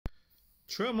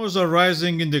Tremors are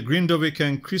rising in the Grindavik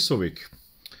and Krisuvik.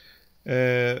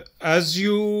 As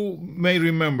you may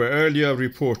remember, earlier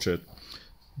reported,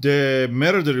 the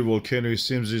Meradalir volcano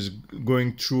seems is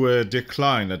going through a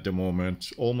decline at the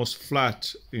moment, almost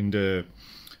flat in the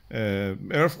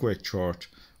earthquake chart.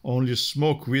 Only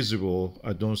smoke visible.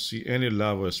 I don't see any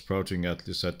lava sprouting, at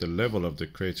least at the level of the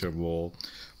crater wall.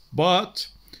 But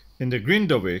in the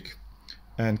Grindavik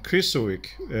and Krisuvik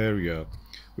area,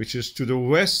 which is to the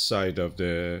west side of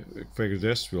the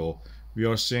Fagradalsfjall, we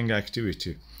are seeing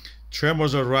activity.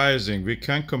 Tremors are rising. We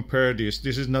can compare this.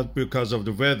 This is not because of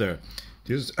the weather.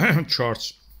 These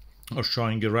charts are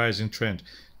showing a rising trend.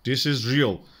 This is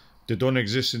real. They don't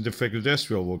exist in the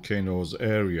Fagradalsfjall volcanoes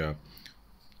area,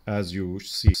 as you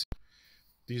see.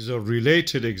 These are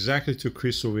related exactly to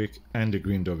Krisuvik and the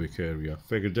Grindavik area.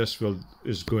 Fagradalsfjall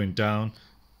is going down.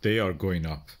 They are going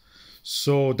up.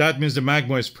 So that means the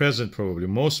magma is present probably.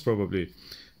 Most probably,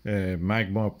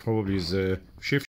 magma probably is shifting.